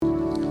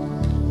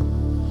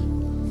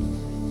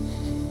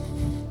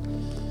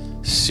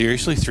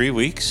Seriously, 3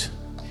 weeks?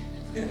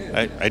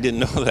 I didn't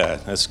know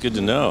that. That's good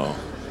to know.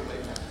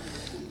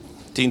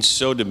 Dean's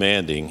so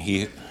demanding.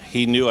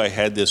 He knew I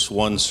had this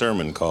one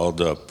sermon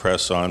called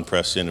Press On,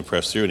 Press In, and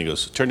Press Through, and he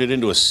goes, turn it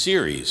into a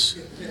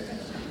series.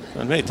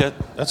 And mate,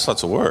 that's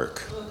lots of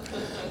work.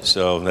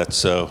 So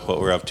that's what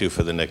we're up to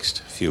for the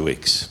next few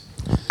weeks.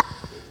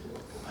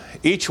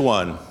 Each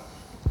one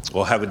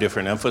will have a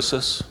different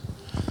emphasis,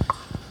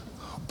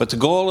 but the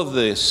goal of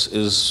this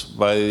is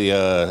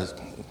by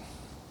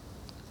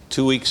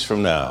 2 weeks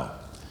from now,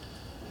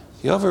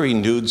 you have a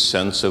renewed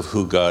sense of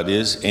who God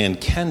is and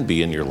can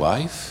be in your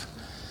life,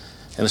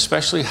 and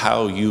especially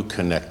how you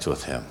connect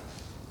with Him.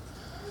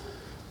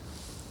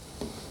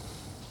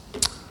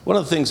 One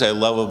of the things I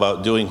love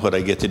about doing what I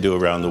get to do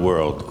around the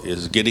world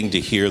is getting to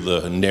hear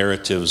the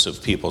narratives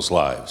of people's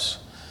lives.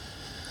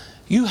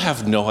 You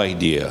have no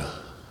idea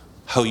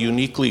how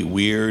uniquely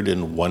weird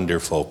and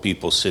wonderful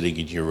people sitting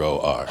in your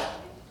row are.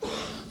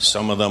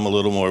 Some of them a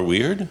little more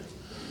weird,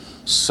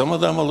 some of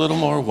them a little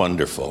more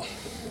wonderful.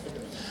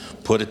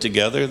 Put it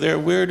together, they're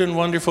weird and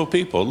wonderful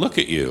people. Look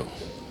at you.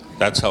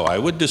 That's how I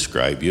would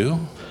describe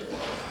you.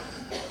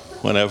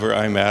 Whenever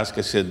I'm asked,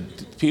 I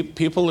said,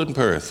 people in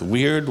Perth,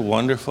 weird,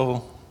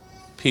 wonderful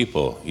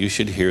people. You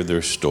should hear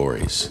their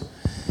stories.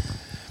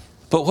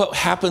 But what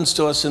happens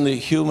to us in the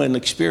human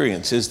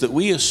experience is that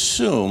we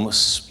assume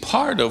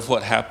part of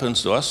what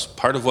happens to us,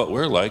 part of what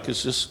we're like,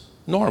 is just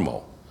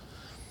normal.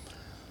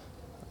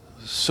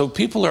 So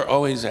people are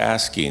always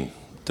asking,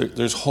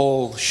 there's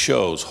whole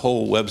shows,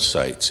 whole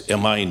websites,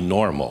 am I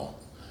normal?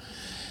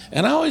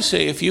 And I always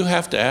say, if you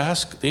have to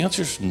ask, the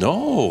answer is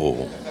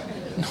no.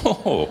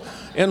 No.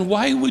 And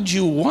why would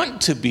you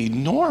want to be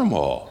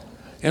normal?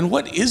 And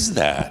what is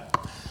that?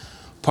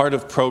 Part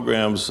of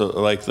programs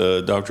like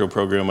the doctoral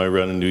program I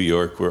run in New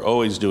York, we're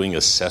always doing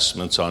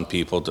assessments on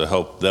people to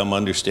help them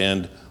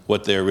understand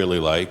what they're really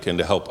like and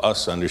to help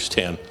us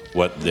understand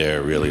what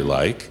they're really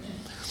like.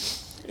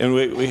 And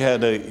we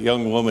had a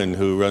young woman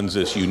who runs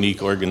this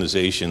unique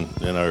organization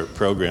in our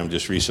program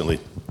just recently.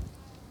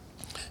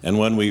 And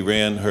when we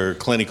ran her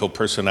clinical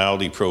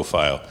personality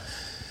profile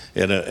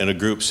in a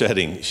group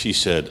setting, she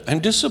said, I'm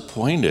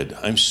disappointed.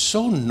 I'm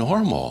so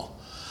normal.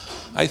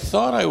 I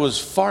thought I was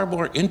far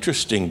more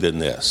interesting than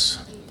this.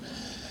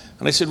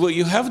 And I said, well,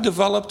 you have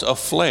developed a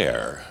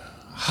flair.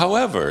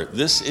 However,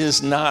 this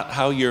is not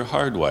how you're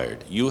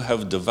hardwired. You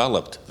have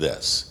developed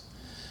this.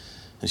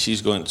 And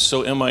she's going,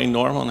 so am I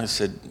normal? And I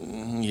said,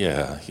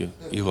 yeah,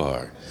 you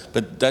are.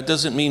 But that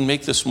doesn't mean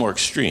make this more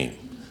extreme.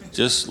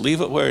 Just leave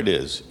it where it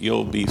is.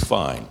 You'll be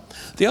fine.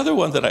 The other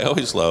one that I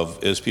always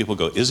love is people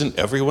go, isn't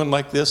everyone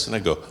like this? And I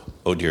go,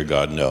 oh, dear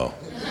God, no.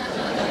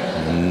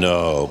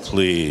 No,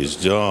 please,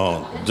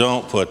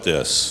 don't put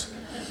this.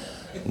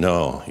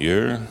 No,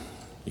 you're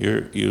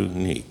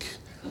unique.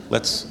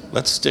 Let's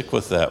stick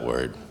with that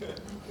word.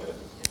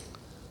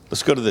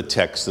 Let's go to the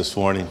text this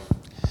morning.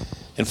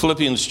 In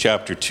Philippians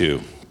chapter 3,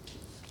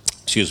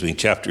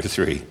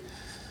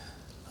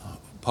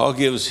 Paul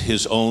gives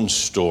his own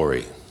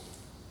story.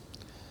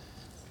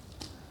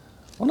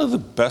 One of the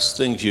best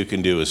things you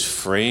can do is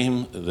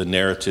frame the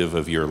narrative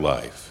of your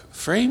life.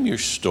 Frame your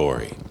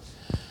story.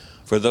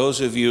 For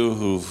those of you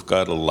who've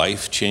got a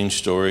life change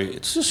story,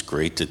 it's just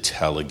great to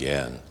tell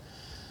again,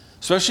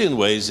 especially in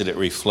ways that it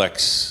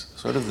reflects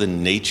sort of the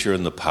nature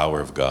and the power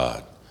of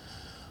God.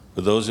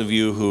 For those of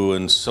you who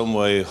in some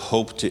way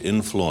hope to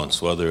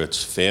influence, whether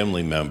it's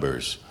family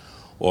members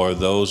or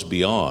those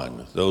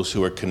beyond, those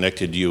who are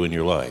connected to you in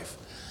your life,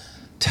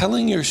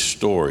 telling your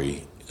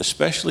story,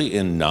 especially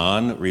in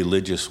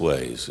non-religious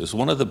ways, is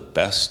one of the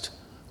best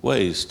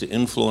ways to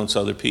influence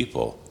other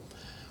people.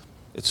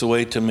 It's a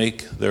way to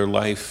make their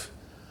life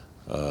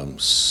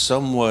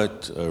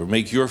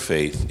make your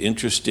faith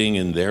interesting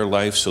in their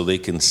life so they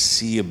can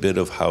see a bit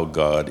of how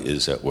God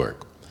is at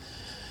work.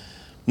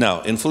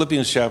 Now, in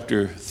Philippians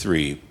chapter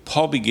 3,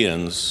 Paul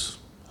begins,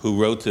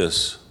 who wrote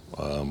this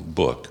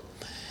book,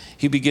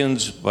 he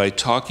begins by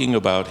talking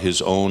about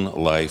his own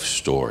life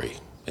story.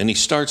 And he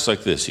starts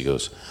like this. He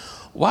goes,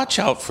 watch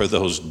out for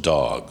those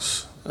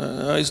dogs.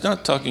 He's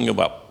not talking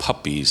about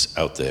puppies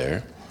out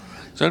there.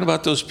 He's talking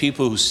about those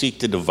people who seek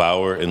to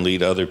devour and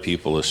lead other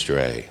people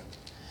astray.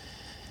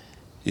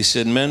 He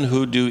said, men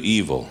who do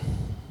evil,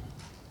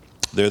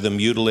 they're the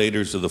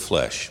mutilators of the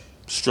flesh,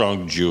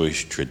 strong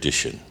Jewish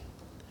tradition.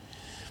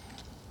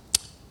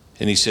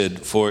 And he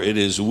said, for it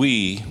is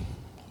we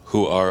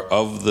who are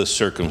of the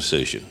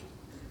circumcision,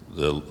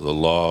 the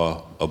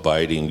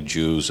law-abiding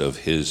Jews of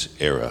his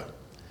era.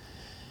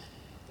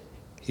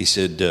 He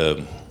said,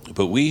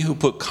 but we who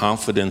put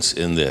confidence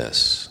in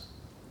this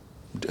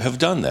have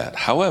done that.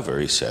 However,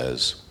 he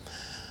says,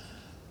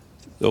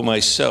 though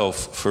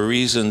myself, for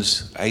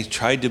reasons, I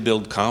tried to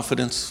build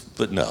confidence,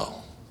 but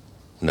no.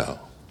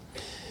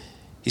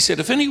 He said,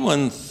 if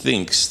anyone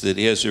thinks that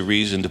he has a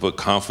reason to put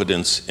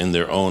confidence in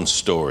their own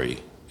story,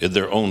 in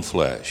their own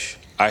flesh,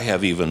 I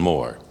have even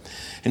more.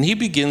 And he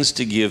begins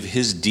to give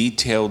his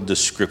detailed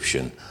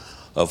description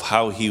of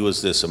how he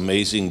was this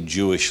amazing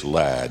Jewish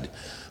lad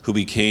who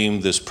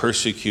became this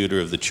persecutor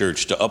of the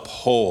church to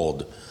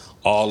uphold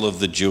all of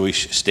the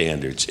Jewish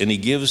standards. And he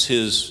gives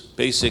his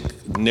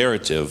basic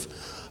narrative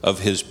of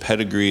his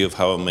pedigree of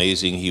how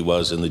amazing he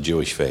was in the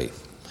Jewish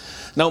faith.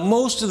 Now,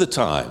 most of the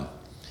time,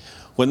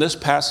 when this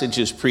passage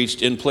is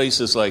preached in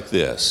places like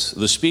this,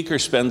 the speaker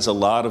spends a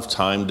lot of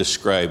time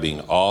describing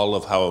all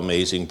of how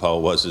amazing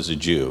Paul was as a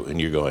Jew. And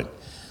you're going,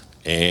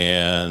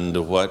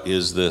 and what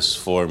is this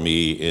for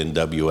me in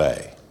WA?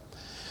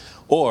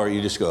 Or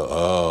you just go,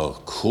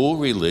 oh, cool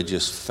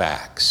religious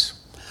facts.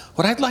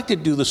 What I'd like to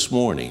do this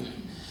morning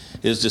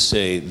is to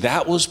say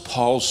that was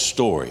Paul's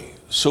story.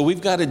 So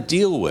we've got to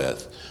deal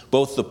with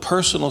both the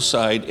personal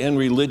side and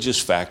religious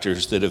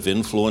factors that have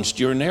influenced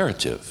your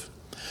narrative.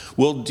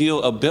 We'll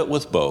deal a bit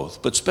with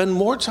both, but spend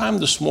more time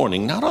this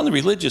morning, not on the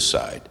religious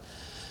side,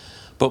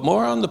 but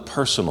more on the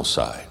personal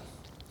side.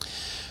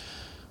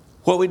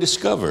 What we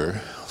discover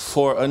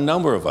for a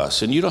number of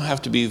us, and you don't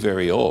have to be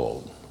very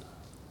old,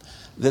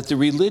 that the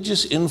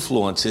religious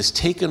influence has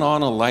taken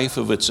on a life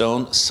of its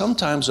own,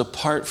 sometimes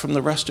apart from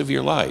the rest of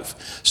your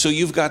life. So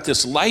you've got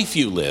this life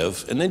you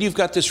live, and then you've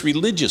got this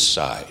religious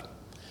side.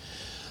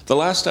 The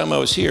last time I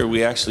was here,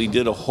 we actually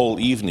did a whole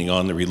evening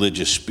on the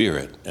religious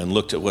spirit and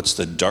looked at what's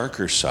the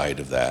darker side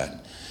of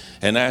that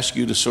and asked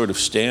you to sort of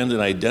stand and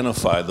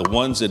identify the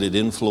ones that had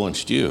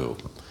influenced you.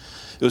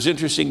 It was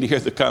interesting to hear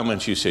the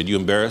comments you said. You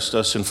embarrassed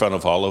us in front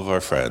of all of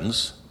our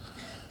friends.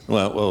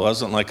 Well, it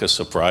wasn't like a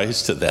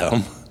surprise to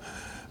them.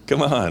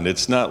 Come on,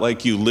 it's not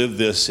like you live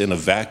this in a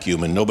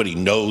vacuum and nobody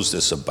knows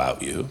this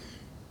about you.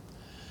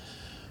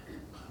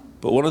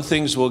 But one of the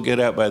things we'll get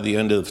at by the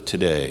end of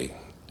today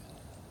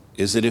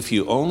is that if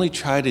you only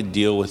try to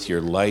deal with your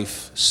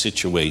life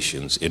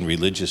situations in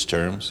religious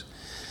terms,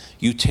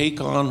 you take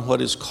on what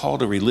is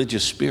called a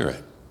religious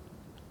spirit.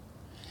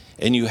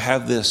 And you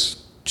have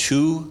this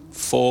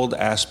twofold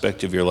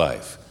aspect of your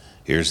life.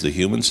 Here's the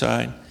human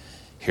side,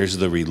 here's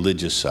the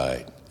religious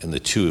side, and the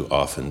two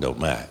often don't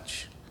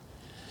match.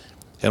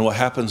 And what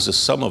happens to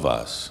some of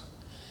us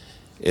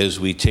is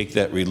we take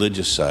that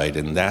religious side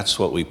and that's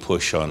what we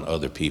push on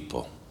other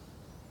people.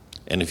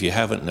 And if you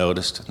haven't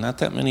noticed, not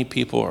that many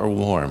people are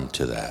warm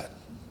to that.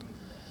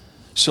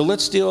 So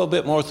let's deal a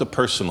bit more with the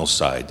personal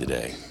side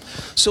today.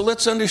 So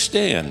let's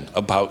understand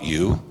about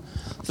you,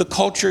 the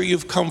culture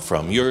you've come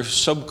from, your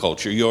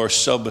subculture, your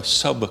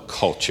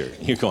subculture.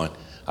 You're going,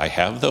 I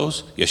have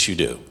those? Yes, you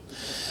do.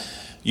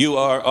 You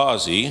are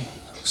Aussie.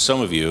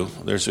 Some of you,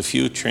 there's a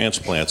few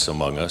transplants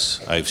among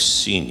us. I've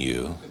seen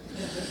you.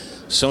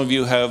 Some of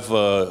you have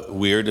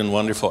weird and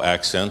wonderful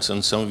accents,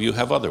 and some of you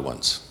have other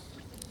ones.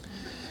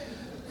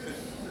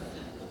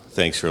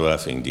 Thanks for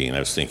laughing, Dean. I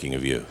was thinking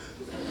of you.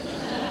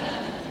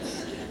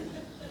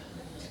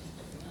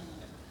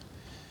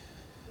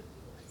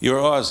 You're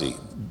Aussie.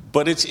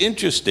 But it's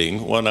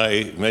interesting, when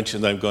I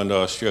mentioned I'm going to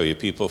Australia,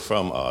 people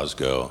from Oz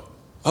go,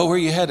 oh, where are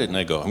you headed? And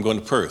I go, I'm going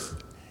to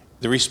Perth.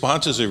 The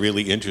responses are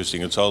really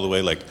interesting. It's all the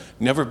way like,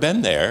 never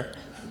been there,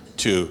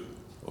 to,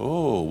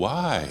 oh,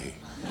 why?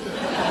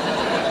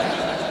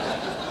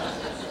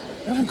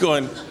 And I'm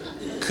going,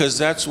 because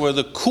that's where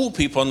the cool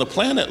people on the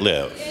planet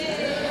live.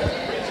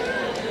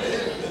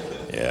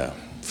 Yeah,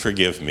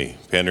 forgive me,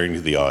 pandering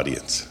to the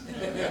audience.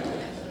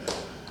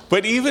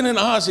 But even in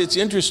Oz, it's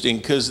interesting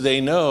because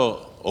they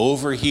know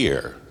over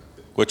here,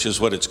 which is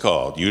what it's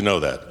called, you know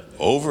that,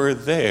 over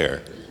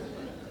there,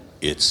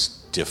 it's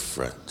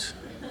different.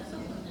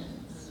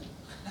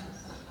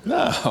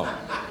 No.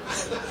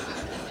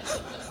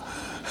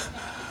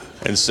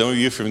 And some of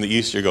you from the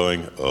East are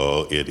going,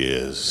 oh, it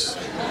is.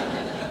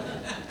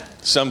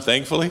 Some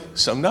thankfully,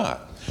 some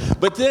not.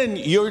 But then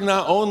you're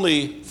not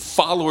only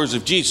followers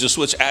of Jesus,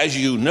 which, as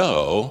you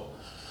know,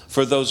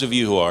 for those of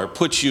you who are,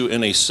 puts you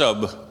in a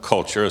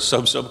subculture, a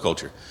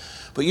subculture.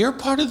 But you're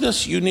part of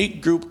this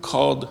unique group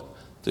called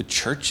the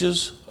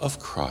Churches of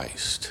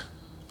Christ,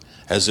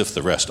 as if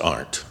the rest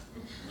aren't.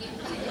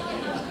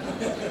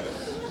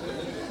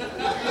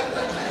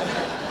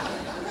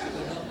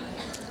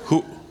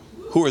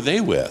 Who are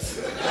they with?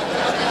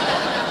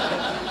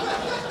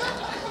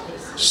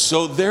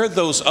 So they're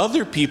those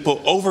other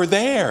people over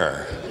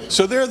there.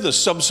 So they're the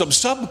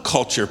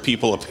subculture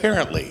people,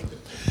 apparently.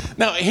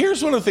 Now,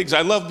 here's one of the things.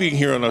 I love being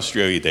here on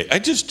Australia Day. I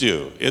just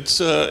do. It's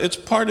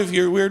part of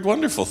your weird,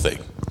 wonderful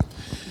thing.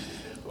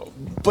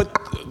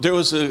 But there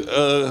was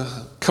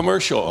a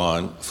commercial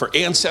on for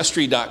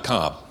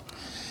Ancestry.com.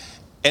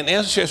 And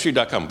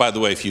Ancestry.com, by the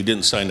way, if you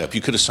didn't sign up,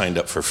 you could have signed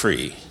up for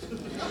free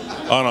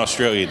on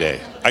Australia Day.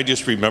 I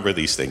just remember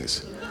these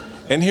things.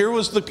 And here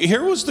was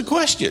the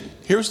question.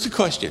 Here's the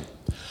question.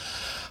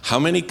 How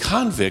many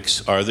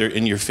convicts are there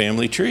in your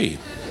family tree?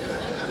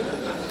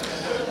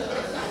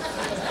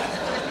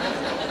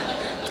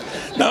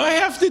 Now, I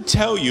have to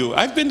tell you,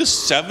 I've been to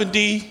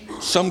 70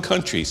 some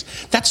countries.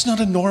 That's not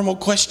a normal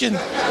question.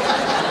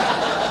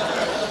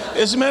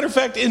 As a matter of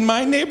fact, in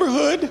my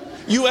neighborhood,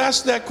 you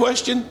ask that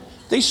question,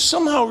 they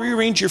somehow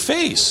rearrange your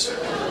face.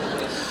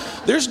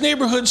 There's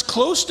neighborhoods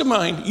close to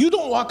mine. You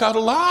don't walk out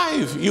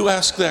alive, you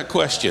ask that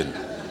question.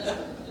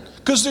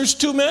 Because there's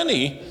too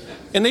many,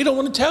 and they don't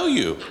want to tell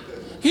you.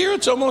 Here,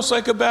 it's almost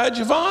like a badge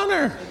of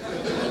honor.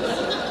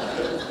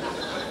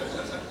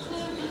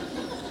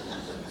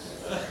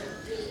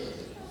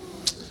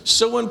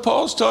 So when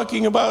Paul's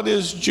talking about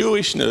his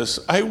Jewishness,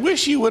 I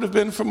wish he would have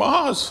been from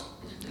Oz.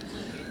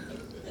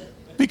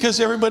 Because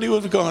everybody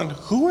would have gone,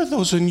 who are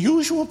those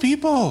unusual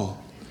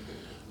people?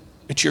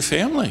 It's your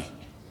family.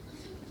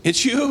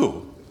 It's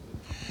you.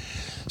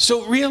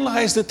 So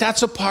realize that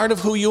that's a part of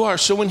who you are.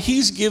 So when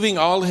he's giving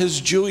all his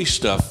Jewish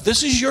stuff,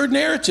 this is your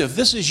narrative.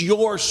 This is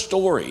your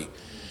story.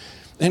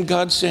 And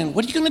God's saying,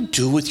 what are you going to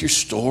do with your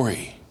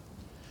story?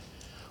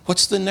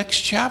 What's the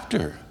next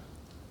chapter?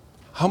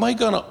 How am I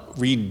going to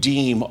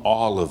redeem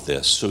all of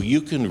this so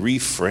you can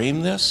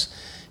reframe this?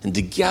 And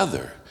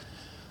together,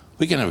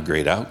 we can have a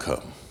great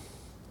outcome.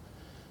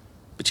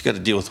 But you got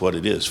to deal with what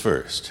it is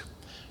first.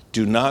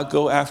 Do not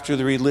go after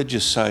the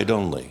religious side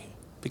only,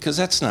 because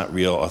that's not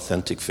real,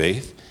 authentic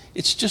faith.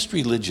 It's just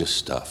religious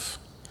stuff.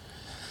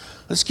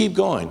 Let's keep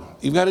going.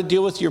 You've got to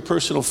deal with your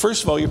personal,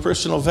 first of all, your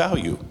personal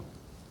value.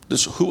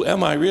 This, who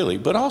am I really?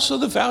 But also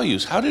the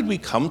values. How did we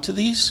come to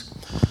these?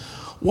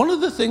 One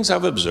of the things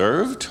I've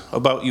observed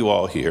about you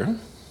all here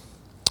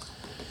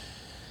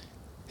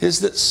is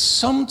that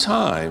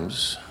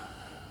sometimes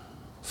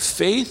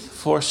faith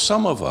for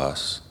some of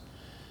us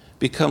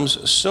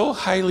becomes so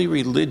highly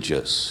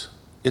religious,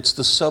 it's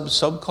the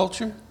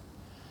subculture,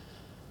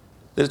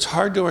 that it's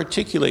hard to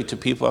articulate to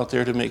people out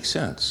there to make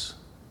sense.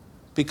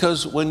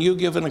 Because when you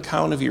give an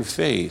account of your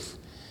faith,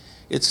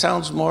 it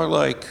sounds more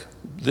like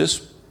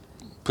this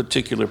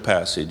particular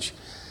passage,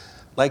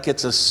 like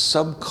it's a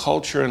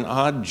subculture, an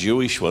odd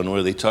Jewish one,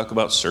 where they talk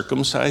about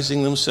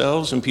circumcising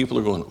themselves, and people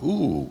are going,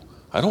 ooh,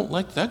 I don't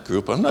like that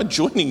group. I'm not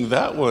joining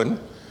that one.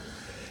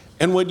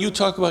 And when you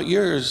talk about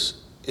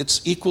yours,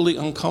 it's equally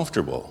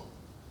uncomfortable.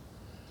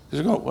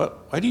 They're going,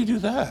 why do you do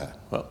that?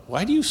 Well,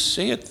 why do you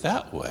say it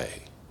that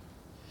way?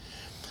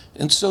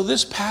 And so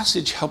this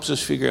passage helps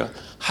us figure out,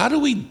 how do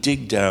we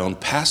dig down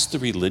past the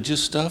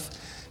religious stuff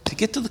to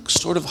get to the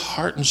sort of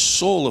heart and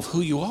soul of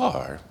who you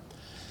are?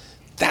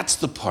 That's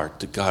the part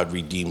that God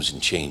redeems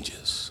and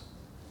changes.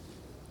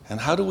 And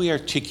how do we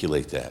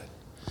articulate that?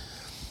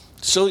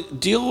 So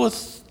deal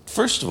with,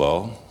 first of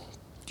all,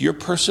 your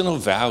personal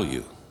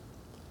value.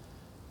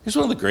 Here's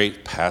one of the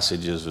great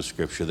passages of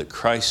Scripture, that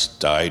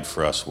Christ died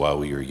for us while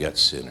we were yet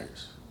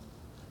sinners.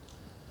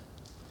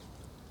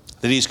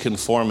 That he's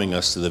conforming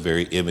us to the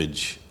very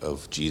image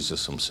of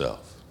Jesus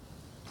himself.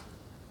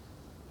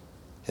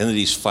 And that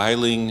he's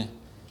filing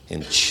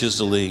and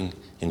chiseling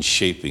and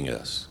shaping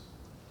us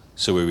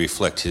so we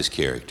reflect his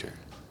character.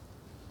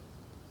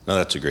 Now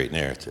that's a great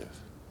narrative.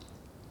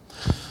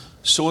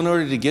 So in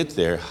order to get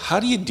there, how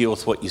do you deal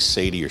with what you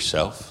say to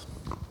yourself?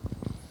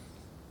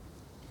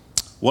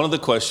 One of the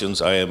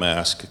questions I am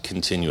asked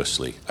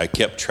continuously, I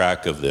kept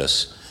track of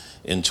this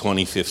in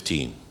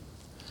 2015.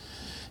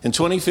 In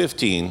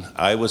 2015,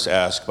 I was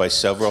asked by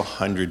several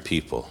hundred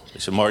people. They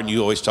said, Martin,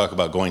 you always talk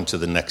about going to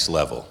the next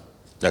level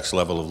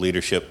of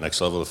leadership,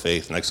 next level of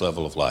faith, next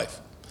level of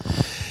life.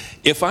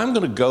 If I'm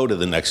going to go to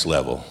the next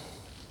level,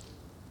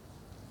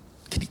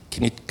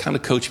 can you kind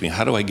of coach me?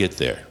 How do I get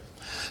there?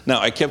 Now,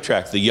 I kept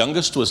track. The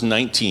youngest was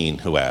 19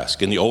 who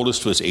asked, and the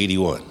oldest was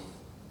 81.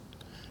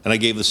 And I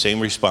gave the same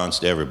response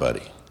to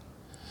everybody.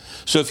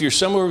 So if you're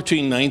somewhere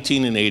between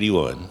 19 and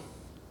 81,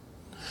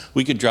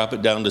 we could drop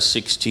it down to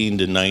 16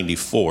 to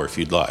 94 if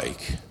you'd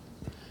like.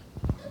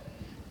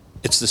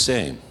 It's the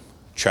same.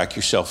 Track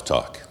your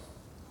self-talk.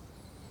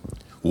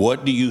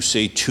 What do you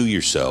say to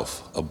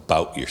yourself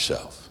about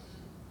yourself?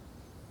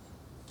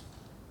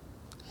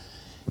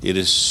 It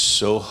is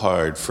so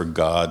hard for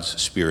God's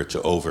Spirit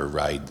to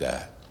override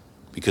that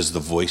because the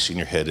voice in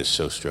your head is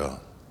so strong.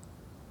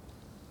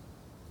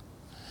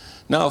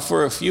 Now,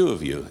 for a few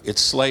of you,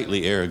 it's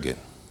slightly arrogant.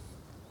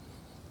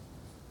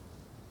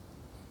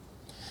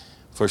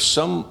 For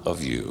some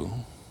of you,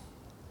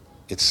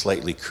 it's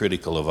slightly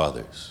critical of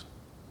others.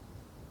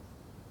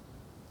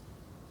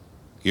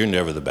 You're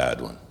never the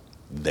bad one.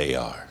 They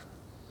are.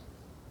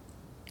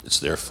 It's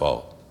their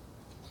fault.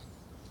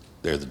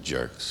 They're the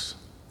jerks.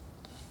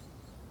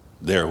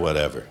 They're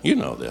whatever. You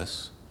know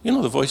this. You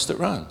know the voice that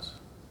runs.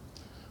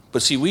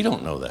 But see, we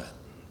don't know that.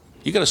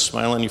 You got a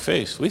smile on your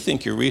face. We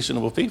think you're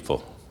reasonable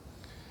people.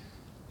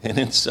 And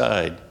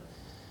inside,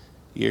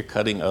 you're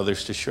cutting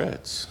others to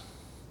shreds.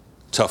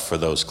 Tough for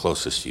those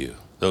closest to you.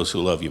 Those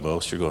who love you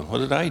most are going, what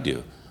did I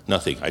do?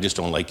 Nothing. I just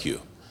don't like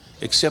you.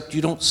 Except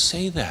you don't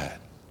say that.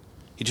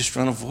 You just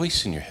run a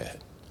voice in your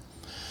head.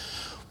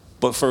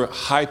 But for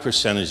high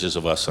percentages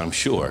of us, I'm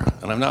sure,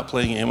 and I'm not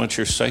playing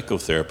amateur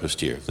psychotherapist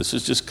here. This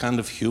is just kind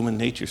of human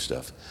nature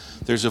stuff.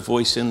 There's a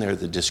voice in there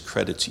that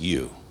discredits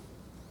you.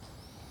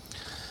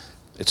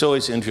 It's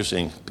always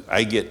interesting.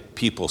 I get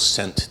people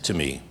sent to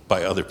me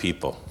by other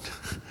people.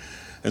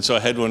 And so I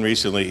had one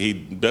recently.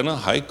 He'd been a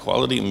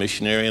high-quality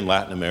missionary in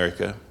Latin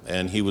America,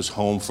 and he was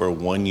home for a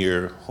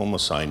one-year home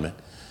assignment.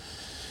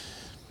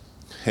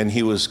 And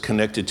he was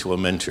connected to a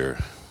mentor.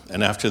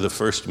 And after the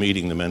first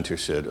meeting, the mentor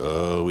said,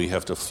 oh, we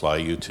have to fly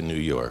you to New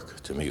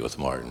York to meet with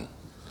Martin.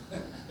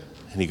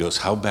 And he goes,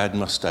 how bad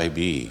must I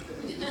be?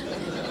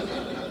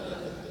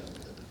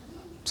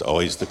 It's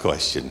always the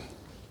question.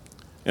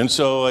 And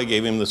so I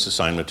gave him this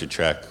assignment to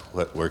track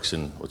what works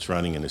and what's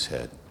running in his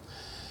head.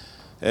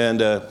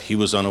 And he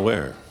was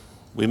unaware.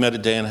 We met a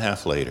day and a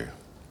half later.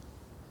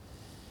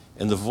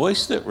 And the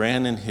voice that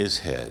ran in his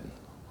head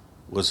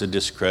was a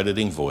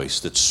discrediting voice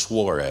that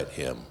swore at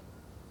him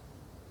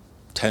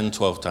 10,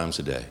 12 times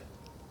a day.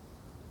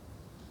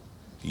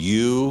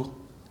 You,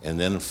 and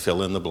then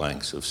fill in the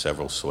blanks of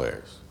several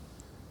swears.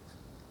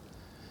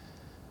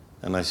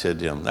 And I said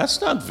to him, that's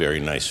not very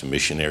nice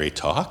missionary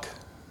talk.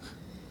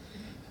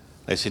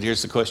 I said,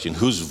 here's the question,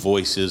 whose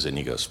voice is it? And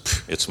he goes,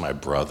 it's my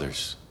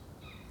brother's.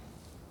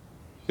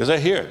 Because I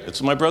hear it,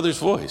 it's my brother's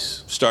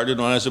voice. Started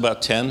when I was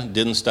about 10,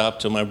 didn't stop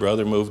till my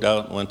brother moved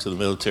out, went to the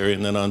military,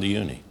 and then on to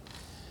uni.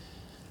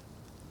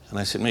 And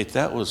I said, mate,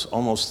 that was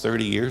almost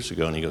 30 years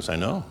ago. And he goes, I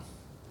know.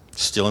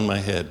 Still in my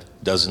head,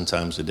 a dozen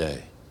times a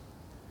day.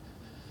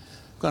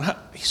 I'm going,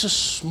 he's a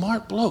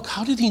smart bloke.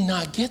 How did he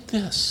not get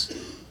this?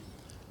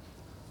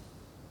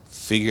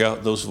 Figure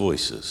out those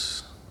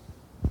voices.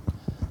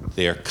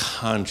 They are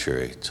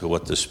contrary to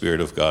what the Spirit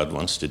of God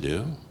wants to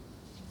do.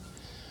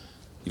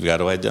 You've got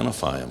to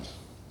identify them.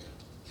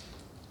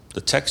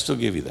 The text will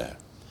give you that.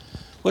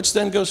 Which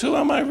then goes, who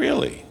am I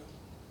really?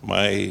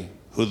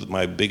 Who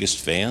my biggest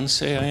fans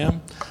say I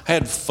am? I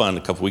had fun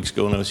a couple weeks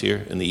ago when I was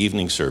here in the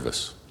evening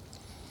service.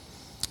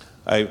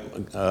 I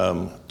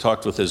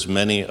talked with as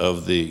many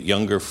of the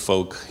younger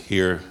folk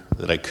here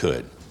that I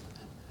could.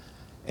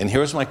 And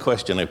here's my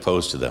question I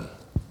posed to them.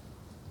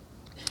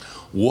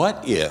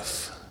 What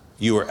if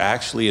you are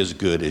actually as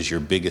good as your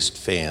biggest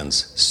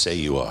fans say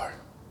you are?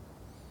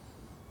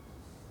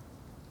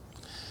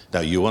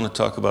 Now, you want to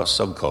talk about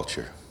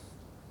subculture.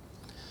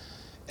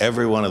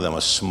 Every one of them,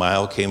 a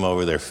smile came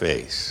over their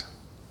face.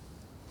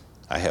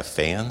 I have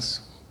fans?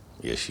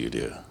 Yes, you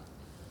do.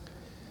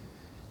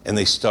 And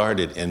they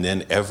started, and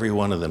then every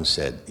one of them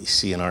said, you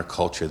see, in our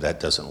culture, that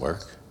doesn't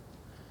work.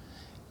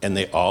 And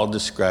they all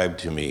described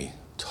to me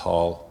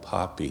tall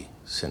poppy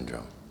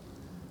syndrome,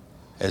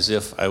 as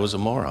if I was a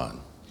moron.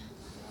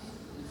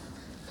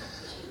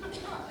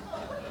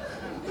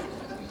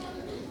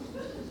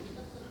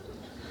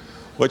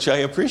 Which I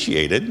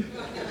appreciated,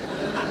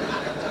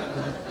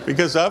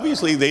 because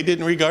obviously they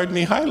didn't regard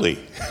me highly.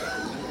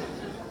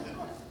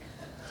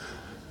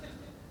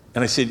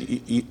 And I said,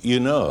 you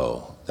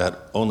know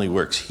that only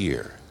works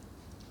here.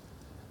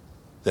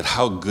 That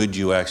how good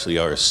you actually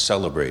are is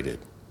celebrated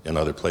in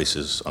other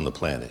places on the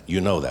planet. You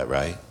know that,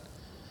 right?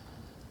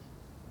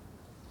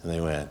 And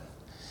they went,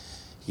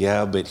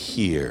 yeah, but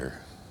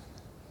here.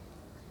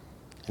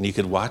 And you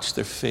could watch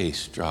their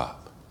face drop.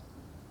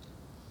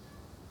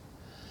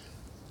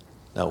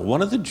 Now,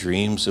 one of the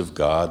dreams of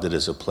God that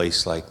is a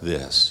place like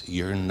this,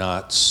 you're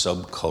not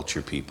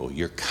subculture people,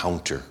 you're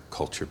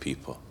counterculture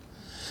people.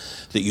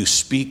 That you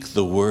speak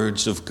the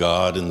words of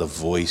God and the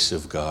voice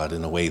of God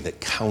in a way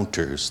that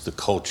counters the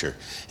culture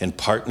and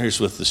partners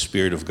with the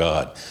Spirit of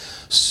God,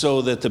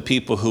 so that the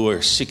people who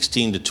are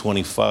 16 to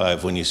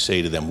 25, when you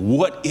say to them,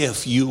 what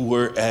if you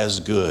were as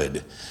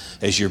good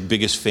as your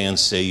biggest fans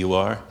say you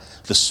are?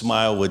 The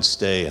smile would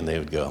stay and they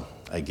would go,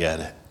 I get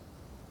it.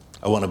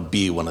 I want to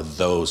be one of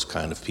those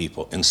kind of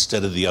people,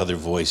 instead of the other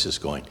voices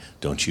going,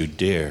 don't you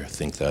dare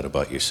think that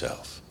about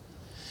yourself.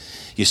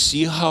 You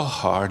see how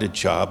hard a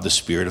job the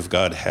Spirit of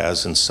God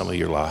has in some of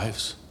your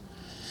lives?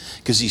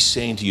 Because he's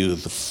saying to you,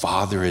 the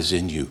Father is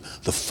in you.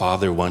 The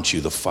Father wants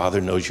you. The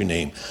Father knows your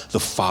name. The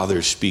Father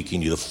is speaking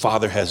to you. The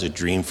Father has a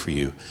dream for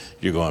you.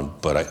 You're going,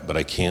 but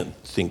I can't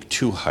think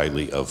too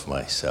highly of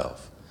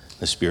myself.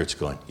 The Spirit's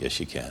going, yes,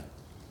 you can.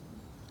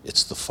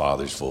 It's the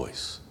Father's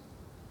voice.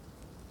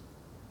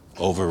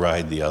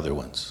 Override the other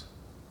ones.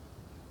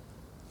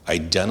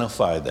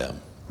 Identify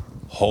them.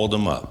 Hold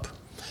them up.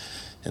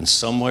 And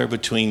somewhere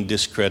between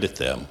discredit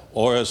them,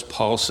 or as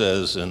Paul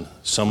says in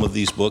some of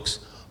these books,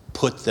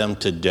 put them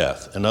to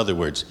death. In other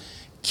words,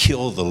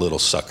 kill the little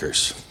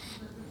suckers.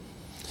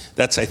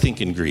 That's, I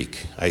think, in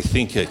Greek. I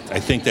think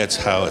that's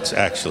how it's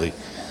actually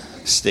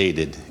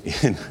stated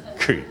in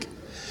Greek.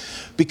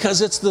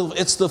 Because it's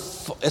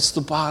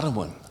the bottom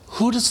one.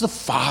 Who does the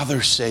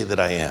Father say that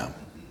I am?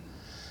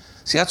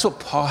 See, that's what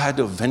Paul had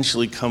to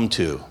eventually come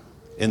to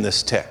in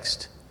this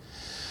text.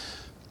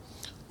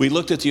 We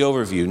looked at the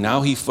overview.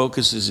 Now he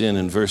focuses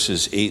in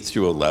verses 8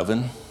 through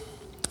 11,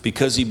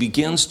 because he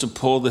begins to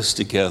pull this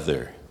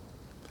together.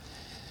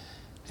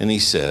 And he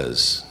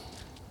says,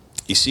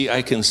 you see,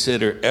 I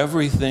consider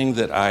everything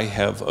that I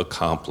have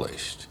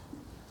accomplished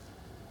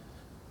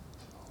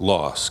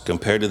loss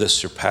compared to the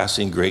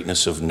surpassing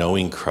greatness of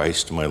knowing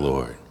Christ my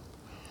Lord.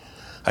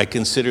 I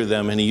consider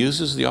them, and he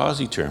uses the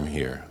Aussie term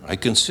here, I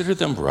consider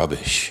them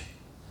rubbish.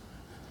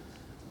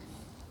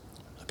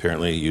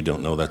 Apparently you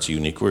don't know that's a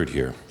unique word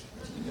here.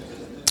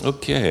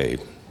 Okay.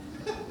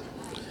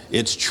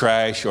 It's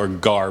trash or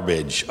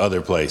garbage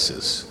other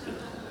places.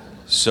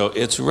 So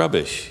it's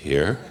rubbish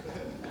here.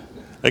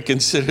 I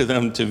consider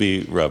them to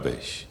be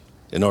rubbish,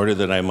 in order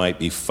that I might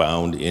be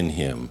found in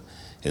him,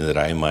 and that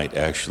I might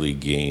actually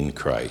gain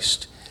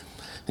Christ.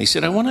 And he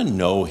said, I want to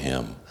know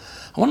him.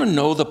 I want to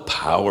know the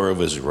power of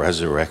his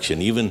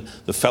resurrection, even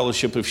the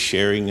fellowship of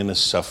sharing in his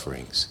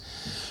sufferings,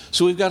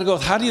 So we've got to go,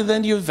 how do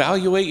you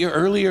evaluate your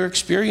earlier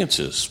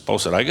experiences? Paul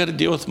said, I got to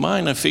deal with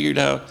mine. I figured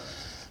out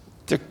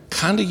they're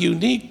kind of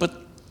unique, but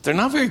they're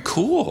not very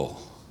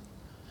cool.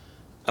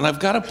 And I've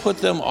got to put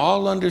them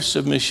all under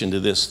submission to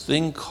this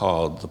thing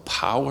called the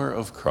power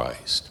of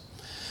Christ.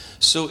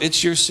 So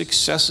it's your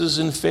successes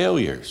and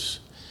failures.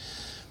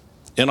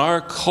 In our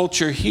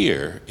culture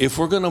here, if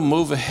we're going to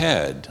move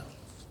ahead,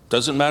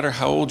 doesn't matter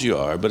how old you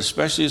are, but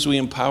especially as we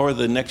empower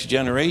the next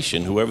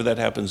generation, whoever that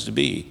happens to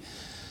be,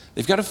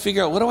 they've got to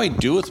figure out, what do I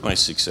do with my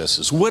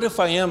successes? What if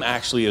I am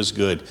actually as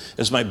good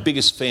as my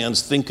biggest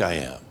fans think I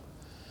am?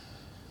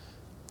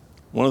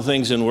 One of the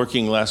things in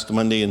working last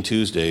Monday and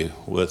Tuesday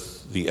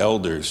with the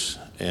elders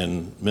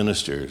and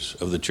ministers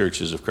of the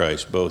churches of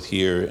Christ, both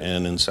here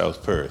and in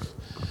South Perth,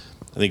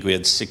 I think we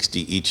had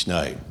 60 each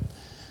night.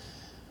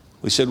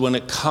 We said when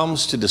it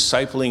comes to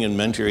discipling and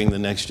mentoring the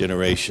next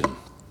generation,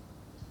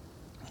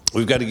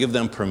 we've got to give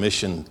them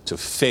permission to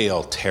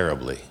fail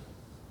terribly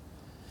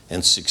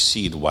and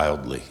succeed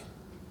wildly.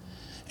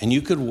 And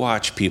you could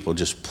watch people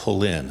just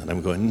pull in, and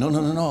I'm going,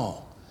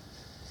 no.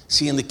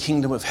 See, in the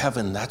kingdom of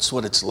heaven, that's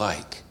what it's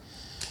like.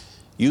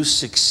 You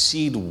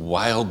succeed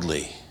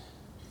wildly,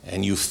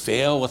 and you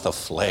fail with a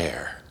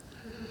flair,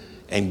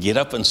 and get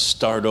up and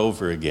start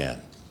over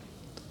again.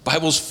 The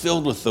Bible's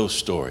filled with those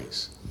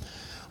stories.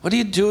 What do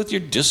you do with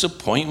your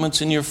disappointments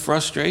and your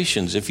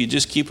frustrations? If you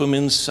just keep them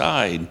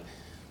inside,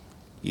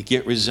 you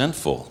get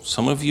resentful.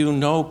 Some of you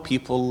know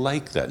people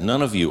like that.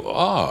 None of you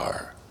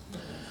are.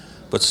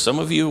 But some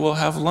of you will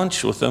have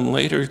lunch with them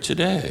later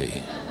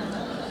today.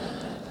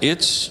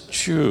 It's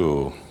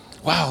true.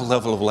 Wow,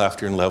 level of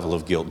laughter and level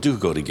of guilt do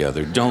go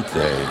together, don't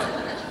they?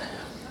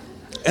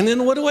 And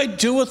then what do I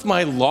do with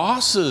my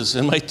losses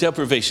and my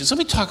deprivations? Let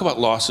me talk about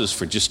losses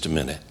for just a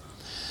minute.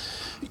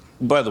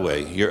 By the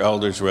way, your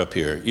elders were up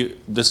here.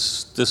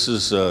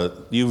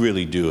 You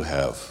really do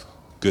have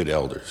good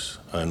elders.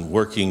 And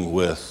working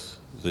with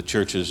the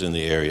churches in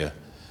the area,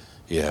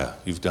 yeah,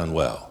 you've done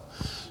well.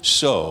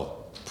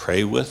 So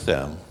pray with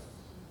them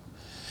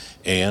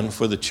and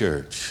for the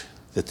church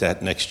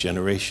that next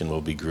generation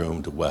will be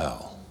groomed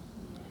well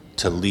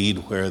to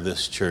lead where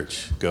this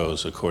church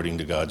goes according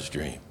to God's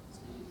dream.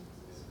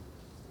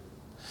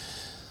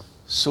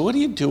 So what do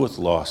you do with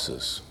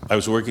losses? I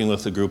was working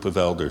with a group of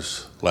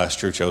elders, last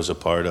church I was a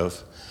part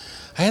of.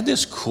 I had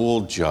this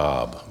cool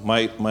job.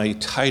 My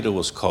title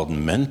was called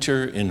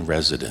Mentor in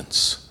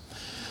Residence.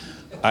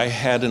 I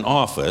had an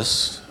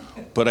office,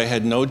 but I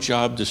had no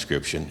job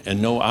description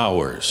and no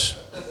hours.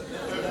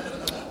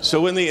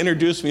 So when they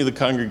introduced me to the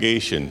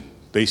congregation,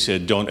 they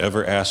said, don't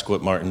ever ask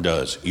what Martin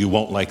does. You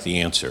won't like the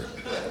answer.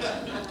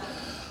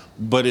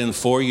 But in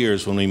 4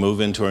 years, when we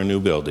move into our new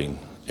building,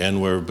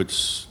 and we're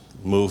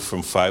moved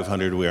from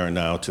 500 we are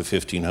now to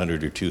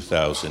 1,500 or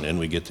 2,000, and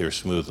we get there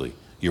smoothly,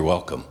 you're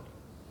welcome.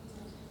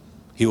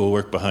 He will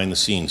work behind the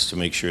scenes to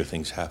make sure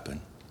things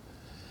happen.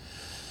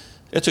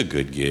 It's a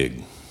good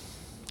gig,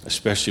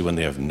 especially when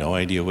they have no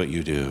idea what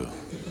you do.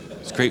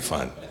 It's great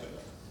fun.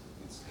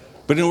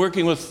 But in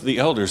working with the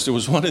elders, there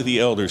was one of the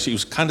elders, he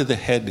was kind of the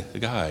head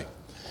guy.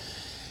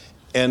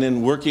 And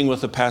in working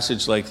with a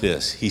passage like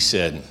this, he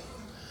said,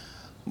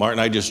 Martin,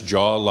 I just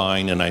draw a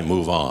line and I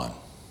move on.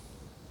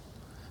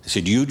 I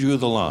said, you drew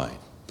the line,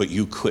 but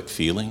you quit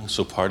feeling,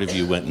 so part of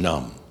you went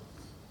numb.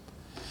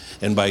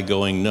 And by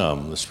going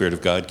numb, the Spirit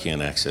of God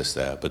can't access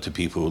that, but the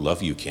people who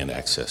love you can't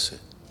access it.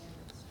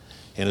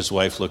 And his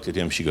wife looked at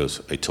him, she goes,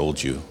 I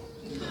told you.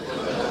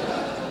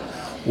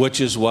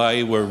 Which is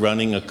why we're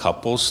running a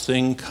couples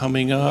thing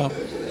coming up.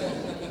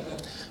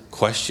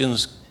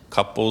 Questions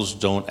couples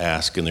don't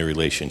ask in their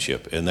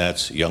relationship, and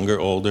that's younger,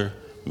 older,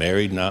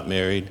 married, not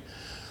married.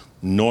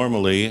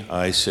 Normally,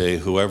 I say,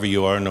 whoever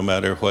you are, no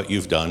matter what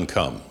you've done,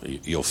 come.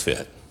 You'll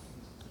fit.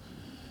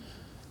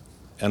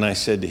 And I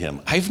said to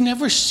him, I've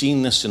never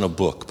seen this in a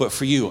book, but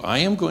for you, I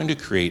am going to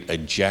create a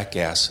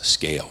jackass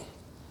scale.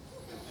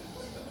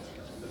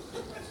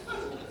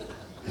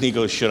 And he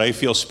goes, should I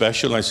feel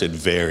special? And I said,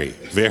 very,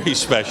 very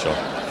special.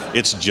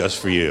 It's just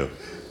for you.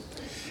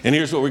 And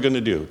here's what we're going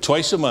to do.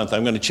 Twice a month,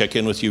 I'm going to check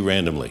in with you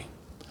randomly.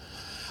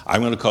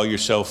 I'm going to call your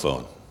cell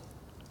phone.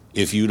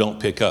 If you don't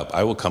pick up,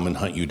 I will come and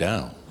hunt you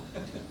down.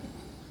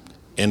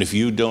 And if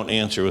you don't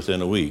answer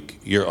within a week,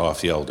 you're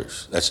off the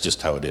elders. That's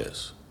just how it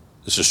is.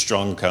 It's a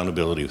strong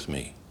accountability with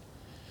me.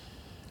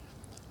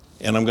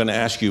 And I'm going to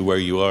ask you where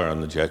you are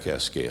on the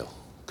jackass scale,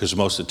 because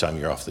most of the time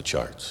you're off the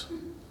charts.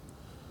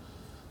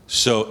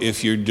 So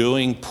if you're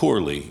doing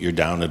poorly, you're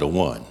down at a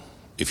 1.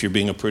 If you're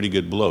being a pretty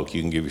good bloke,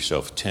 you can give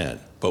yourself a 10.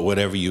 But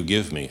whatever you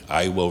give me,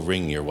 I will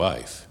ring your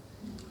wife.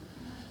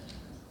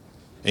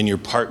 And your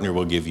partner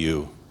will give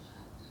you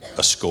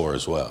a score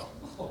as well.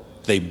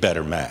 They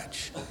better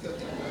match.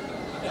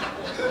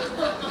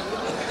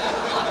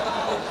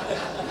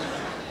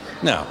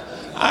 Now,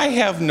 I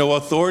have no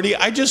authority.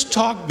 I just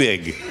talk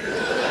big.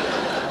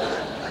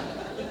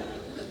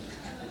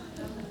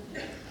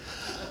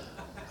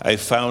 I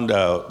found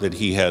out that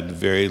he had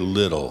very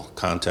little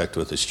contact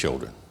with his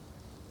children,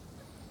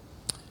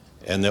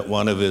 and that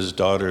one of his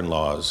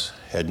daughter-in-laws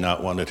had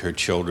not wanted her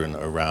children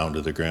around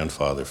their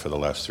grandfather for the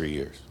last 3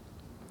 years.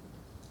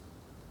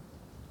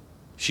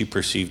 She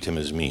perceived him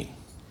as mean.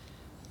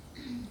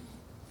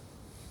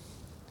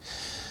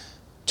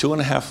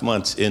 2.5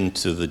 months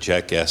into the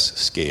Jackass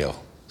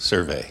Scale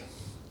survey,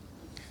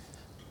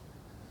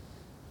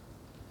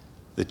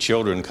 the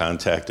children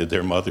contacted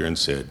their mother and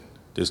said,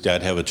 "Does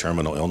Dad have a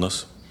terminal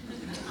illness?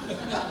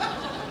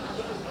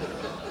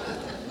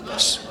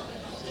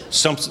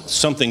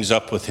 Something's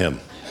up with him.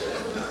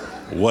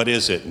 What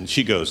is it?" And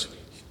she goes,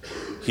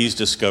 "He's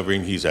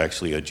discovering he's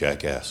actually a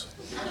jackass."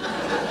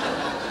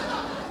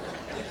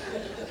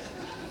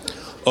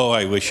 Oh,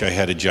 I wish I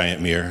had a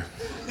giant mirror.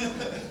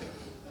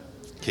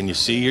 Can you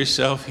see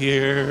yourself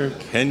here?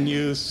 Can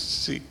you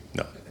see?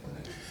 No.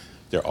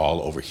 They're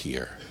all over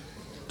here,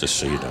 just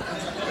so you know.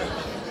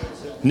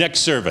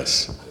 Next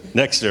service,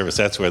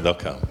 that's where they'll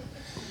come.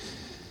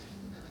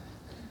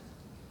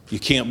 You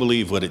can't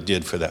believe what it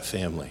did for that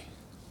family.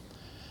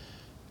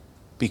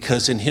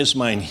 Because in his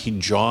mind, he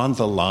drawn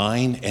the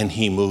line and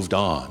he moved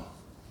on,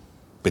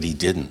 but he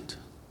didn't.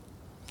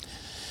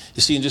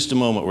 You see, in just a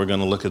moment, we're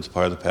going to look at the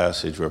part of the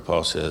passage where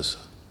Paul says,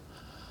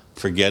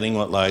 forgetting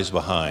what lies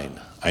behind,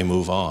 I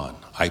move on,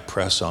 I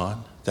press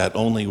on. That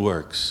only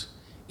works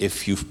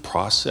if you've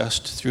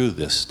processed through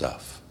this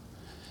stuff,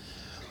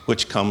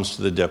 which comes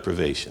to the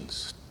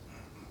deprivations.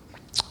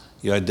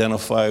 You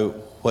identify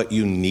what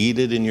you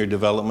needed in your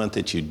development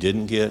that you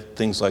didn't get,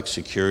 things like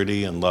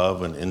security and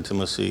love and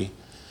intimacy,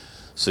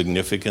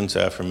 significance,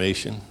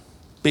 affirmation,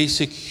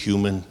 basic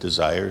human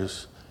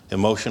desires,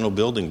 emotional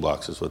building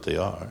blocks is what they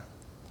are.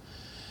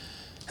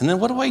 And then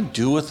what do I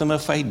do with them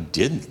if I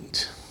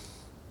didn't?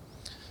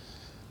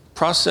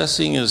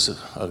 Processing is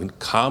a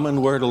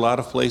common word a lot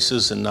of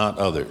places and not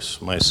others.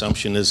 My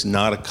assumption is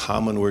not a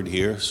common word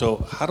here.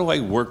 So how do I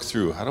work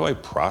through? How do I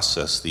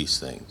process these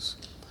things?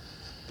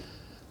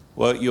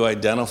 Well, you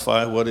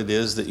identify what it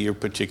is that you're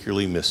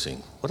particularly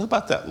missing. What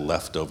about that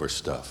leftover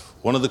stuff?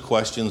 One of the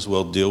questions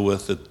we'll deal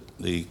with at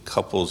the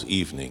couples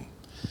evening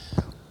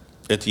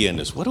at the end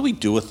is, what do we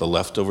do with the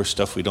leftover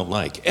stuff we don't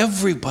like?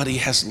 Everybody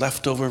has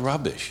leftover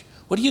rubbish.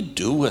 What do you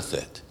do with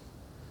it?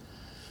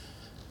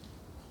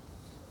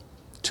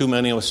 Too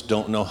many of us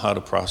don't know how to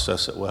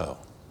process it well.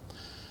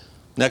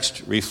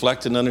 Next,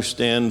 reflect and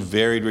understand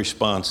varied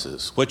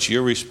responses. What's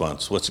your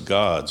response? What's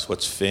God's?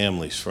 What's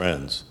family's,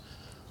 friends?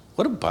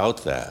 What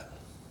about that?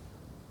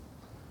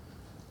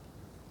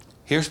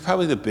 Here's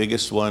probably the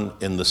biggest one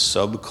in the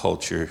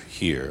subculture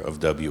here of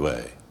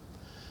WA.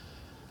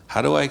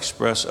 How do I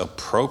express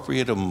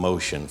appropriate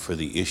emotion for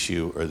the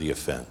issue or the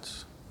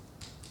offense?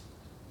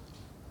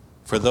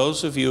 For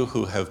those of you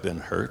who have been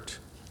hurt,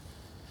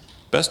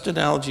 best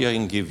analogy I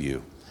can give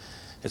you,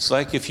 it's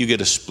like if you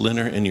get a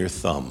splinter in your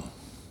thumb.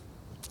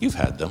 You've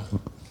had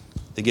them.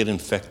 They get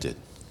infected.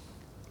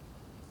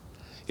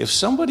 If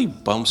somebody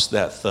bumps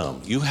that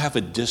thumb, you have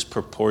a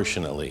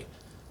disproportionately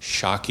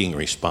shocking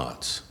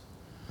response.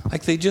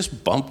 Like they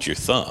just bumped your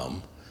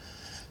thumb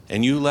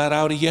and you let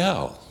out a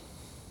yell.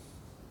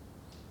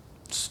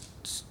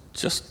 It's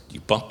just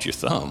you bumped your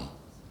thumb,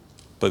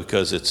 but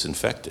because it's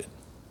infected.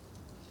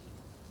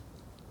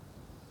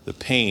 The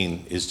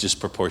pain is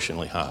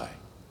disproportionately high.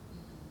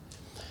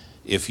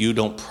 If you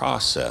don't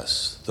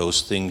process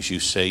those things you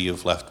say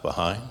you've left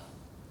behind,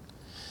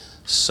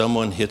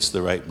 someone hits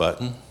the right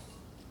button.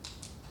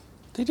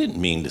 They didn't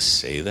mean to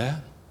say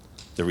that.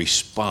 The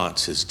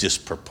response is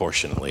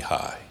disproportionately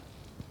high.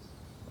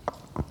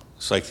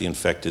 It's like the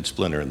infected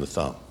splinter in the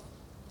thumb,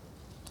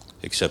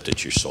 except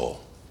it's your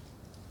soul.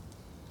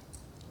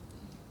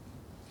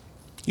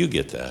 You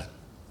get that.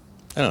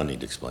 I don't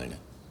need to explain it.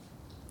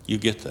 You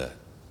get that.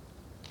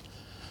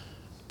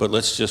 But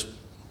let's just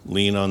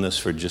lean on this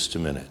for just a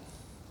minute.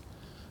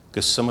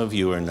 Because some of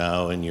you are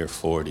now in your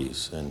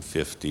 40s and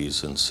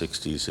 50s and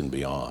 60s and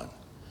beyond.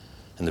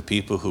 And the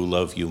people who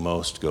love you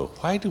most go,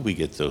 why do we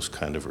get those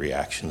kind of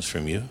reactions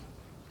from you?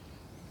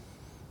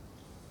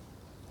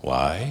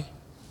 Why?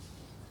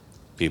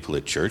 People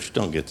at church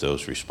don't get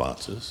those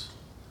responses.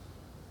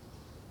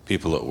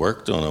 People at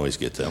work don't always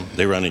get them.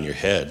 They run in your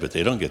head, but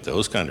they don't get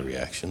those kind of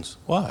reactions.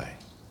 Why?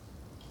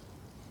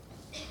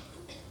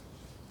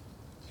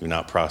 You've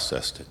not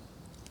processed it.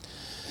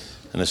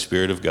 And the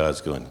Spirit of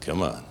God's going,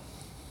 come on,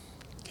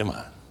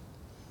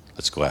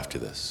 let's go after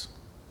this.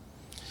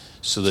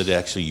 So that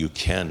actually you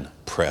can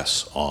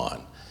press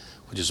on,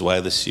 which is why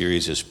the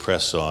series is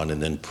press on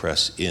and then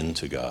press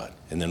into God,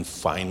 and then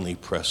finally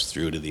press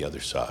through to the other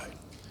side.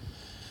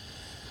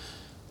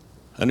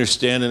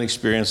 Understand and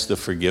experience the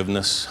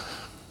forgiveness.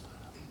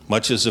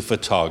 Much as a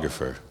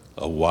photographer,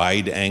 a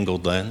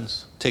wide-angled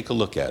lens, take a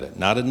look at it,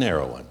 not a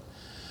narrow one.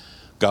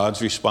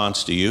 God's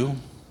response to you,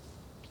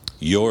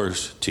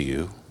 yours to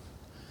you,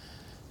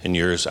 and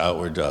yours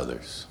outward to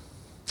others.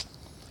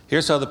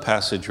 Here's how the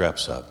passage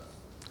wraps up.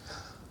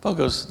 Paul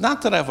goes,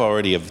 not that I've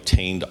already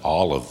obtained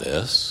all of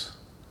this,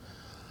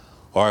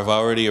 or I've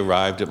already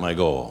arrived at my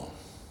goal,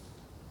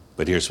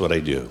 but here's what I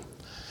do.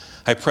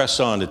 I press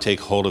on to take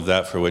hold of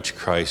that for which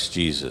Christ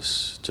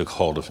Jesus took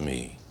hold of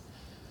me.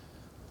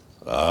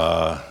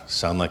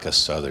 Sound like a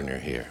southerner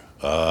here.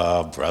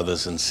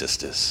 Brothers and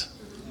sisters,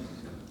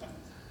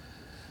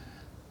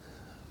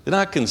 do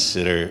not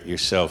consider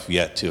yourself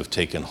yet to have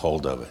taken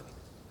hold of it.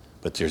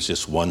 But there's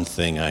this one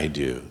thing I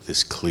do,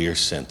 this clear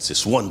sense,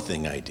 this one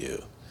thing I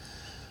do.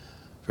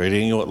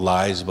 Forgetting what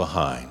lies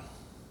behind,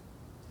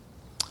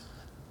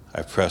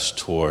 I press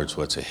towards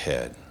what's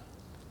ahead.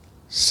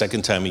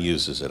 Second time he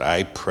uses it,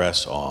 I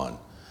press on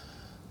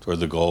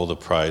toward the goal, the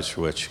prize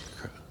for which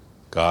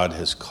God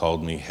has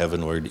called me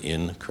heavenward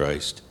in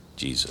Christ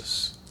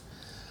Jesus.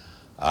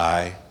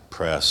 I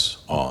press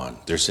on.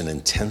 There's an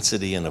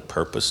intensity and a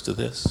purpose to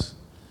this.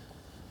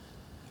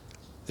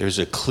 There's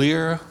a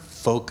clear,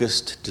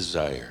 focused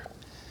desire.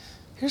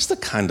 Here's the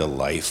kind of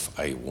life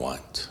I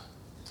want.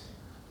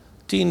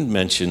 Dean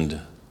mentioned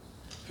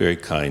very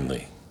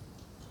kindly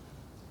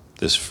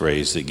this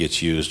phrase that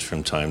gets used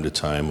from time to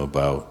time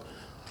about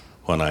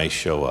when I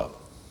show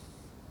up.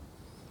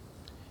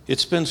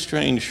 It's been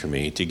strange for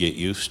me to get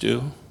used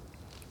to,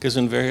 because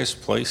in various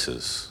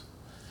places,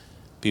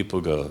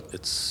 people go,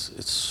 it's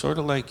sort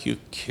of like you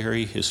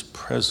carry his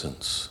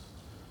presence.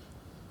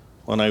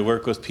 When I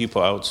work with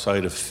people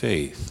outside of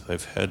faith,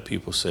 I've had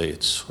people say,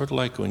 it's sort of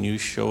like when you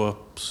show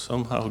up,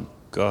 somehow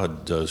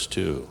God does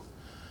too.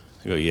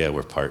 I go, yeah,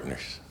 we're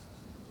partners.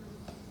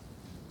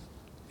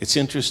 It's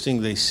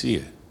interesting they see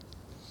it.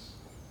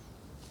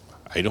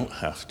 I don't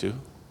have to.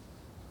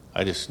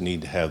 I just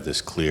need to have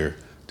this clear,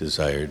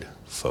 desired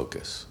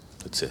focus.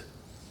 That's it.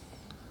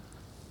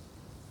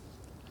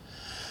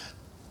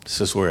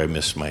 This is where I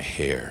miss my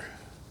hair.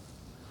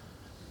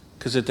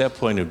 Because at that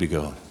point it'd be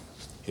going,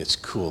 it's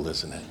cool,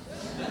 isn't it?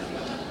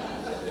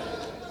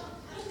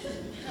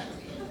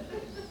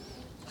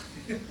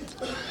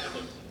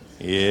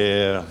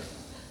 Yeah.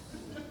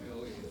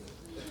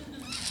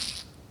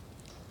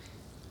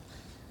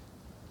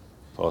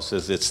 Paul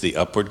says it's the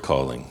upward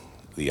calling,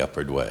 the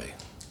upward way.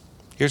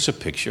 Here's a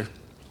picture.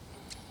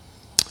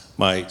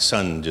 My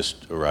son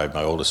just arrived,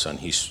 my oldest son.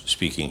 He's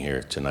speaking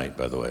here tonight,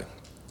 by the way.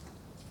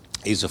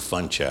 He's a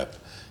fun chap.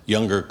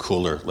 Younger,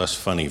 cooler, less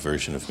funny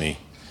version of me.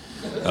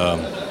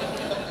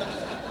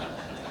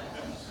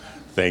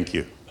 Thank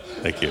you.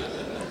 Thank you.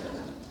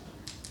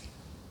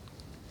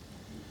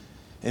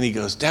 And he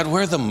goes, Dad,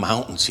 where are the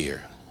mountains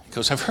here? He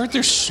goes, I've heard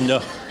there's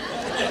snow.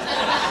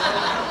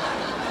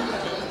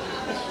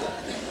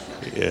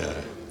 Yeah.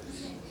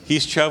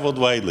 He's traveled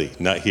widely,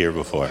 not here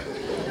before.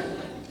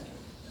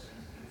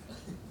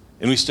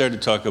 And we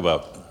started to talk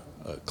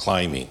about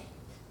climbing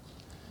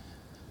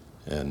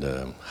and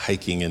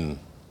hiking in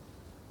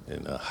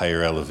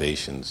higher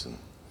elevations. And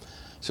I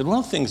said, one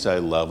of the things I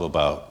love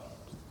about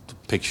the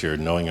picture,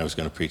 knowing I was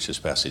going to preach this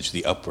passage,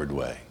 the upward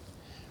way.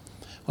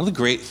 One of the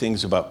great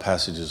things about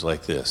passages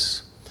like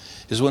this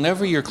is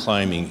whenever you're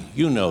climbing,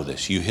 you know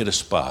this. You hit a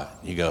spot,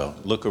 you go,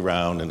 look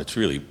around, and it's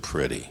really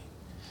pretty.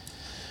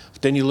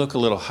 But then you look a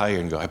little higher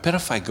and go, I bet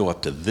if I go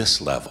up to this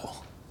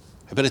level,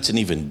 I bet it's an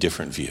even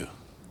different view.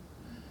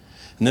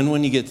 And then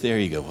when you get there,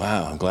 you go,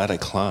 wow, I'm glad I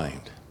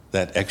climbed.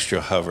 That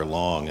extra hover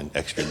long and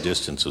extra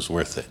distance was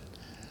worth it.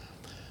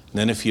 And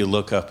then if you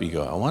look up, you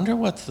go, I wonder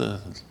what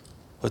the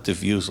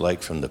view's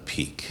like from the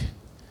peak.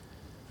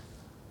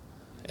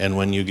 And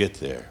when you get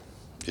there,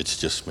 it's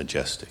just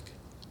majestic.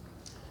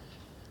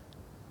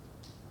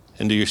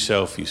 And to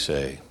yourself you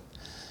say,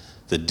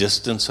 the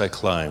distance I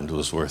climbed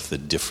was worth the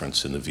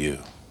difference in the view.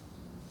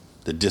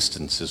 The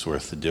distance is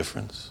worth the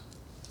difference.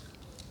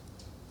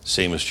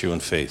 Same is true in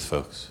faith,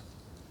 folks.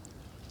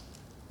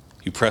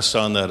 You press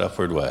on that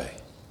upward way.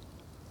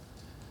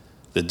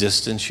 The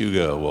distance you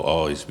go will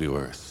always be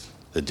worth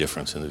the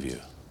difference in the view.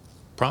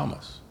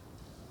 Promise.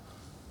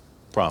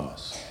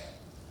 Promise.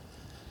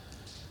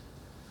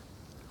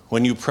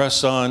 When you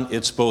press on,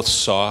 it's both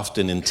soft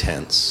and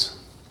intense.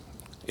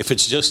 If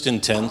it's just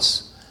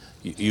intense,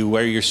 you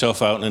wear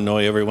yourself out and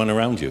annoy everyone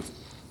around you.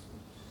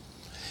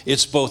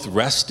 It's both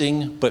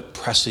resting but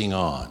pressing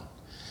on.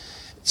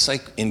 It's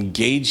like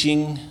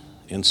engaging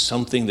in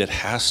something that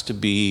has to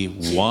be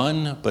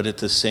one, but at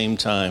the same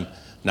time,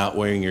 not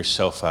wearing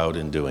yourself out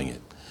in doing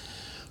it.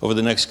 Over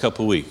the next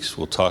couple weeks,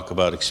 we'll talk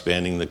about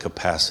expanding the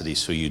capacity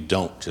so you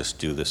don't just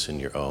do this in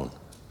your own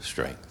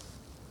strength.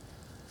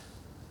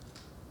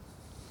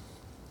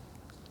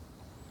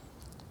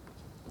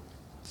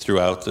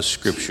 Throughout the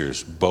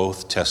scriptures,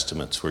 both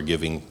testaments were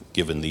given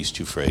these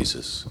two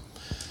phrases.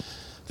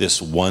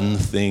 This one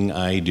thing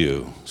I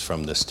do is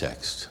from this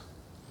text.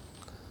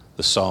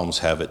 The Psalms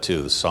have it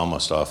too. The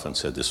psalmist often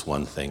said, this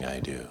one thing I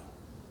do.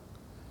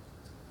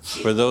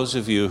 For those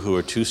of you who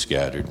are too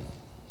scattered,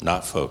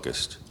 not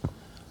focused,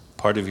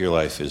 part of your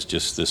life is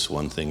just this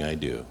one thing I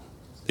do.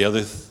 The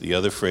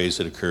other phrase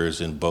that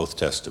occurs in both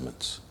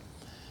testaments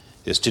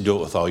is to do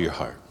it with all your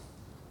heart.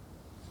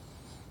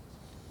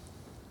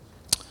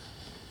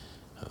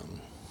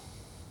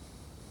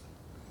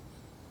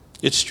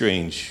 It's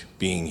strange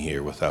being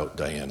here without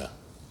Diana.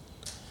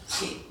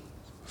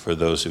 For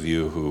those of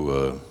you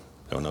who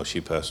don't know, she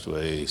passed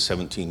away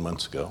 17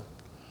 months ago.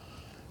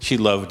 She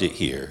loved it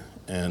here,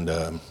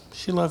 and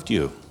she loved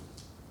you.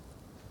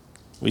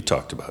 We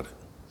talked about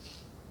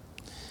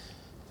it.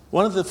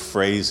 One of the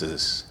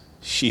phrases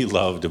she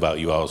loved about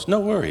you all is no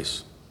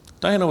worries.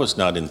 Diana was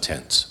not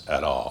intense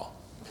at all.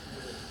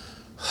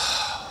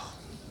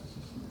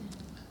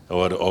 It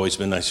would have always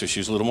been nicer if she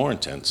was a little more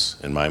intense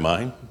in my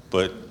mind,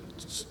 but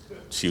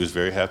she was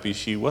very happy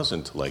she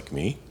wasn't like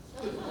me.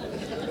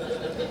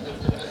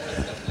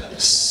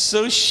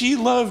 So she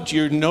loved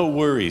your no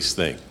worries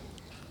thing.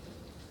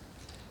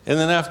 And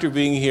then after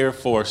being here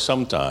for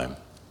some time,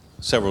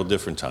 several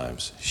different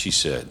times, she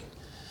said,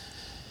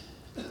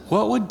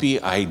 what would be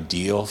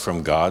ideal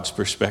from God's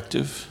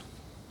perspective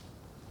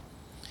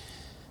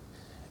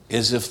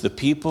is if the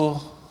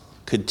people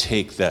could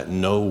take that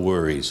no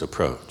worries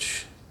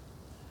approach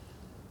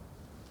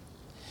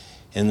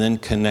and then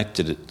connect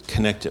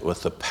it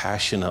with the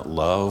passionate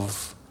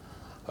love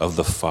of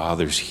the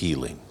Father's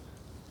healing.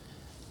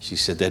 She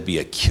said that'd be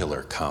a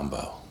killer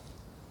combo.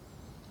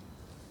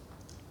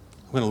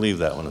 I'm going to leave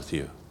that one with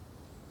you.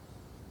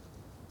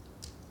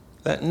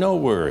 That no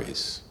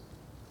worries,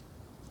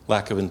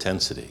 lack of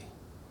intensity,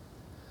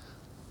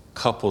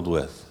 coupled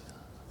with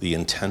the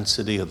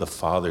intensity of the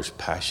Father's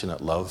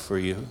passionate love for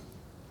you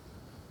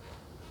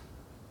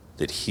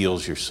that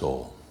heals your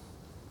soul.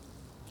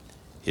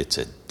 It's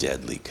a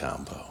deadly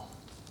combo.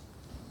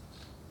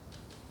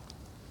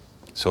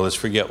 So let's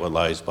forget what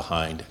lies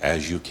behind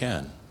as you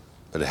can,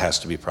 but it has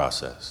to be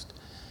processed.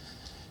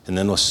 And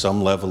then with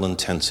some level of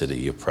intensity,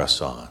 you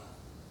press on.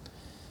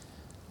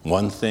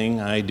 One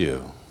thing I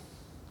do,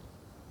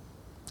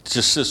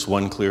 just this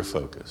one clear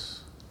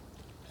focus.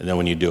 And then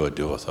when you do it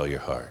with all your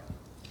heart.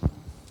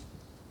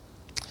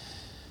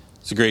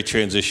 It's a great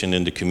transition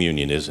into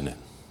communion, isn't it?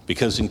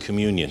 Because in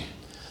communion,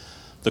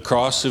 the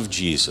cross of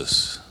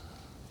Jesus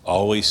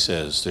always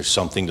says there's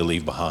something to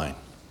leave behind.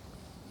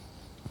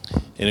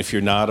 And if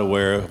you're not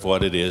aware of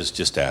what it is,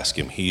 just ask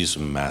him. He's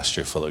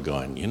masterful at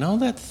going, you know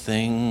that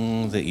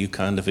thing that you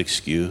kind of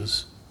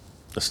excuse?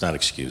 Let's not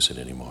excuse it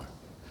anymore.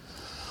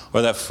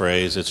 Or that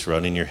phrase that's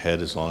run in your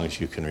head as long as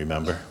you can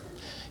remember.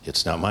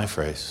 It's not my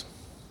phrase.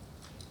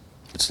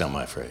 It's not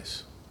my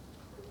phrase.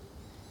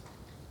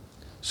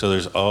 So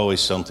there's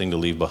always something to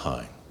leave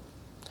behind.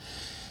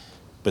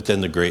 But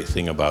then the great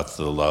thing about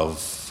the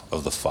love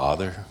of the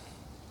Father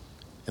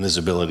and his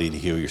ability to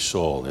heal your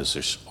soul is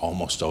there's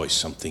almost always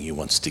something he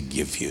wants to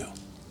give you.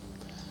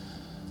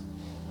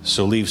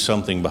 So leave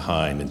something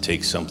behind and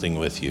take something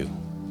with you.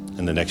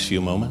 In the next few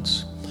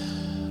moments,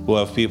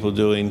 we'll have people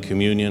doing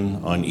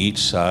communion on each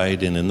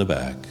side and in the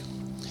back.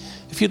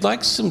 If you'd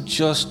like some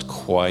just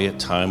quiet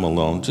time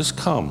alone, just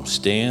come,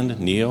 stand,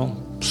 kneel,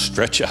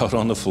 stretch out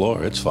on the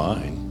floor. It's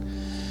fine.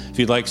 If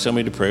you'd like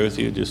somebody to pray with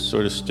you, just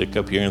sort of stick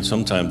up here. And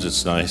sometimes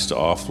it's nice to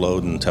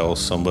offload and tell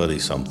somebody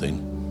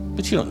something,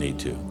 but you don't need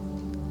to.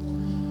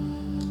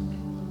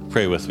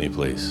 Pray with me,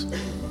 please.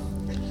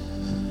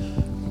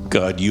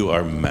 God, you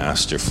are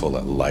masterful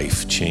at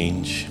life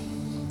change.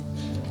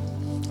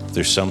 If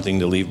there's something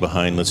to leave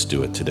behind, let's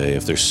do it today.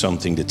 If there's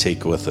something to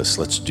take with us,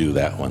 let's do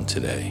that one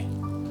today.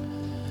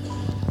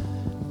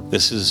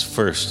 This is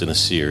first in a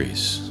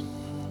series.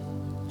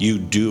 You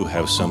do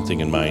have something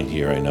in mind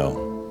here, I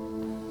know.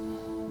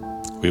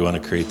 We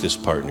want to create this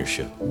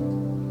partnership.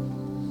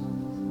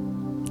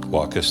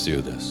 Walk us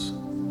through this.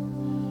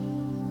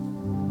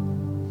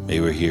 May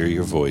we hear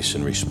your voice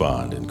and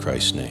respond in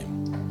Christ's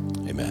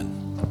name. Amen.